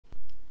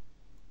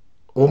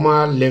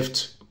Omar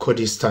left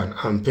Kurdistan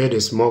and paid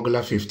a smuggler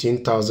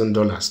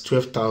 $15,000,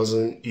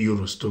 12,000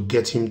 euros to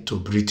get him to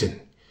Britain.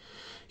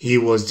 He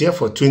was there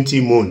for 20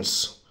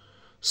 months,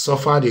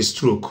 suffered a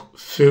stroke,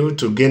 failed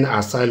to gain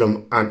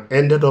asylum, and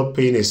ended up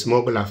paying a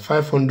smuggler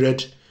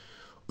 500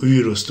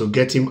 euros to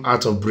get him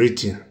out of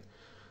Britain,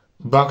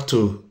 back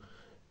to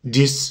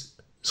this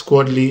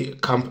squadly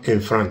camp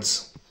in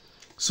France.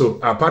 So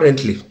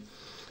apparently,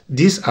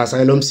 this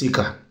asylum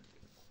seeker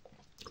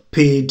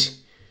paid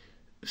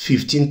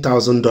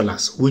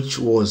 $15,000, which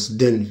was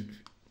then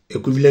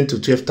equivalent to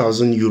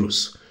 12,000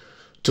 euros,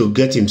 to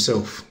get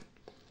himself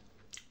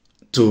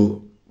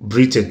to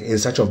Britain in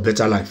search of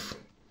better life.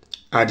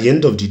 At the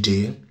end of the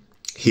day,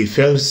 he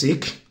fell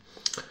sick.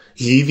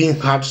 He even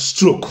had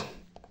stroke,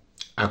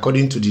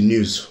 according to the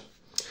news.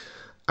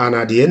 And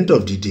at the end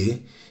of the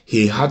day,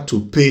 he had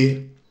to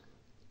pay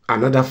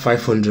another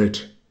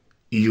 500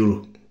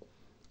 euro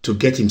to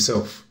get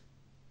himself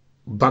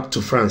back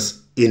to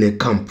France in a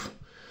camp.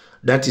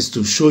 That is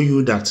to show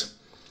you that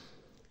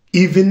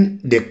even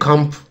the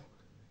camp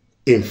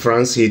in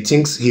France, he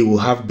thinks he will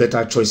have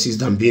better choices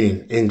than being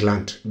in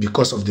England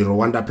because of the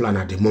Rwanda plan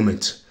at the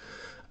moment.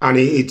 And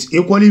it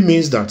equally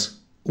means that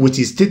with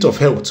his state of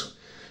health,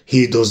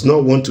 he does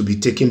not want to be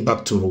taken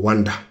back to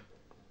Rwanda.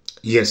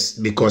 Yes,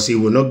 because he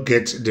will not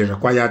get the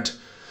required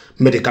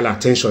medical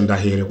attention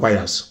that he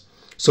requires.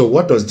 So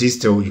what does this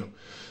tell you?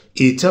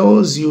 It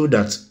tells you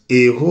that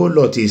a whole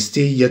lot is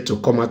still yet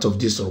to come out of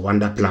this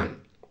Rwanda plan.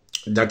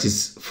 That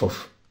is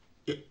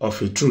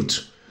of a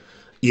truth.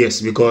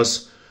 Yes,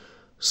 because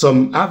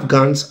some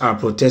Afghans are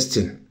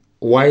protesting.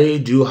 Why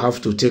do you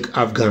have to take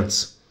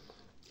Afghans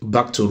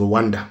back to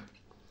Rwanda?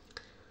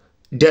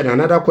 Then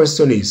another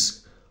question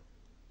is,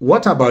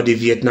 what about the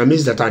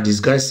Vietnamese that are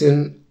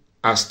disguising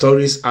as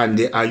tourists and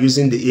they are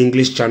using the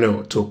English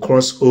Channel to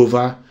cross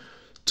over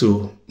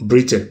to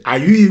Britain? Are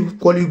you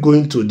equally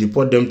going to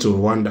deport them to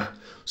Rwanda?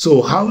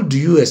 So how do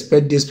you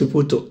expect these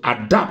people to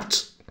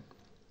adapt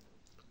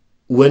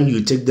when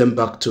you take them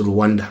back to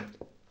Rwanda?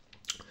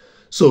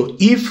 So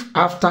if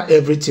after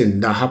everything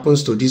that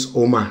happens to this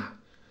Omar,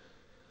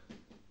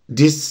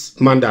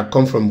 this man that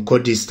come from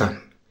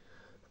Kurdistan,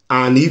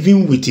 and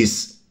even with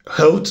his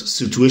health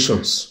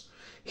situations,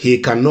 he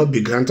cannot be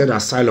granted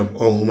asylum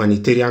on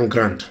humanitarian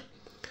ground,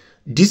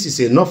 this is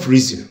enough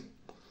reason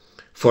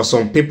for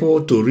some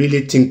people to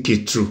really think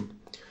it through.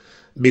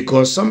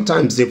 Because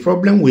sometimes the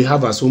problem we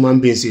have as human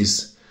beings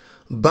is,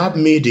 barb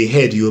me the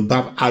head, you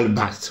barb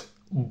Albert.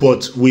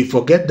 But we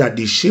forget that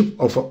the shape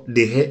of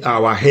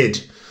our head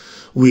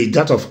with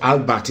that of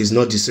Albert is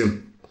not the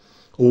same.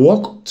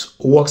 What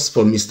works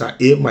for Mr.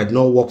 A might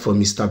not work for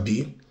Mr.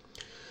 B.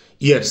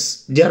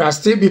 Yes, there are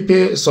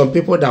still some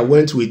people that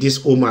went with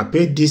this Omar,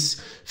 paid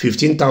this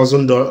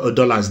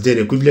 $15,000, then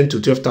equivalent to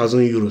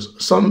 12,000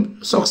 euros.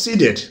 Some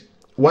succeeded,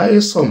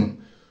 while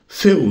some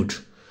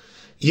failed.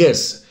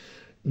 Yes,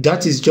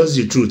 that is just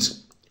the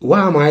truth.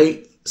 Why am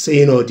I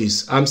saying all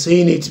this? I'm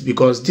saying it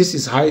because this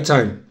is high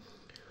time.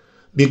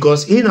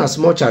 Because in as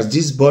much as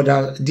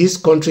these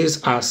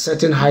countries are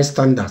setting high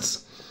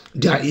standards,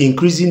 they are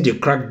increasing the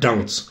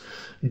crackdowns.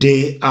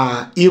 They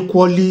are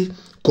equally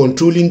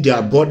controlling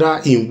their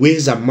border in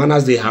ways and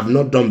manners they have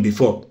not done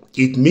before.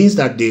 It means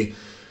that the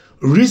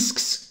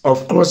risks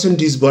of crossing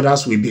these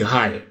borders will be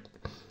high.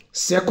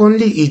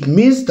 Secondly, it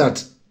means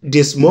that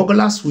the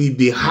smugglers will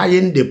be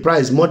highing the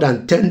price more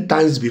than 10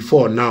 times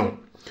before now.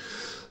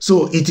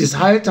 So it is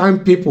high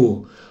time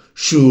people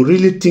should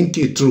really think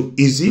it through.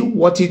 Is it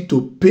worth it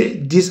to pay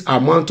this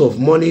amount of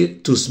money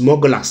to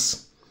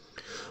smugglers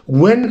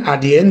when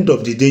at the end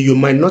of the day you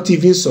might not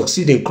even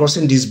succeed in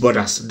crossing these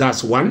borders?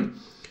 That's one.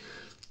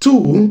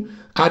 Two,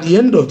 at the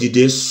end of the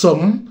day,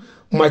 some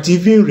might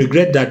even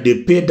regret that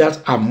they paid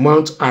that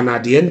amount and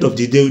at the end of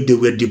the day they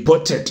were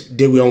deported.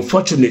 They were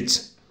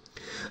unfortunate.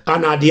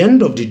 And at the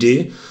end of the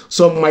day,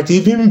 some might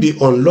even be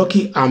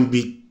unlucky and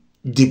be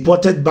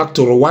deported back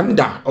to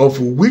Rwanda, of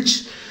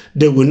which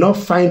they will not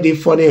find it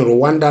funny in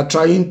Rwanda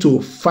trying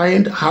to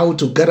find how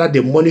to gather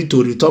the money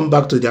to return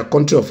back to their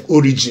country of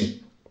origin.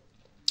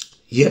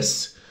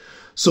 Yes.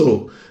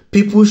 So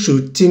people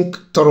should think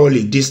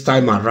thoroughly this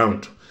time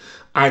around.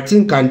 I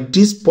think at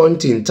this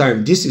point in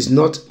time, this is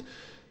not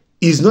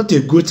a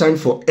good time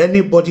for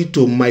anybody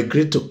to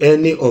migrate to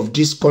any of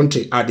this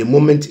country at the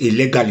moment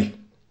illegally.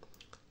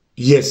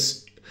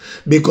 Yes.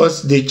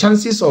 Because the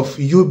chances of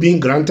you being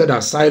granted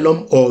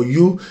asylum or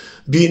you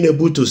being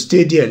able to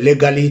stay there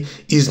legally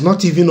is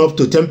not even up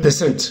to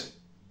 10%.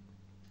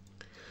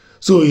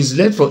 So it's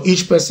left for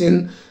each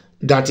person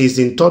that is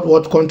in third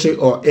world country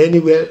or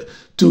anywhere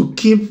to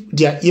keep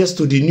their ears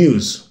to the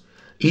news,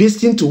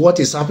 listen to what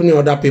is happening to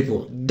other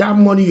people. That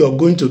money you're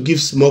going to give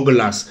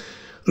smugglers,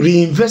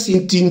 reinvest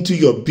it into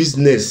your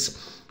business.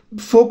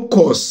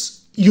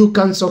 Focus. You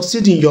can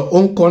succeed in your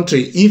own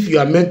country if you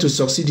are meant to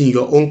succeed in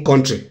your own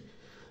country.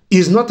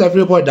 It's not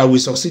everybody that will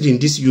succeed in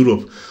this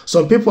Europe.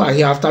 Some people are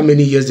here after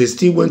many years, they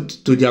still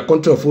went to their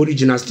country of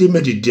origin and still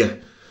made it there.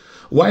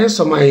 While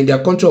some are in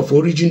their country of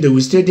origin, they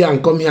will stay there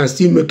and come here and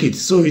still make it.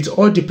 So it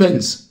all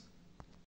depends.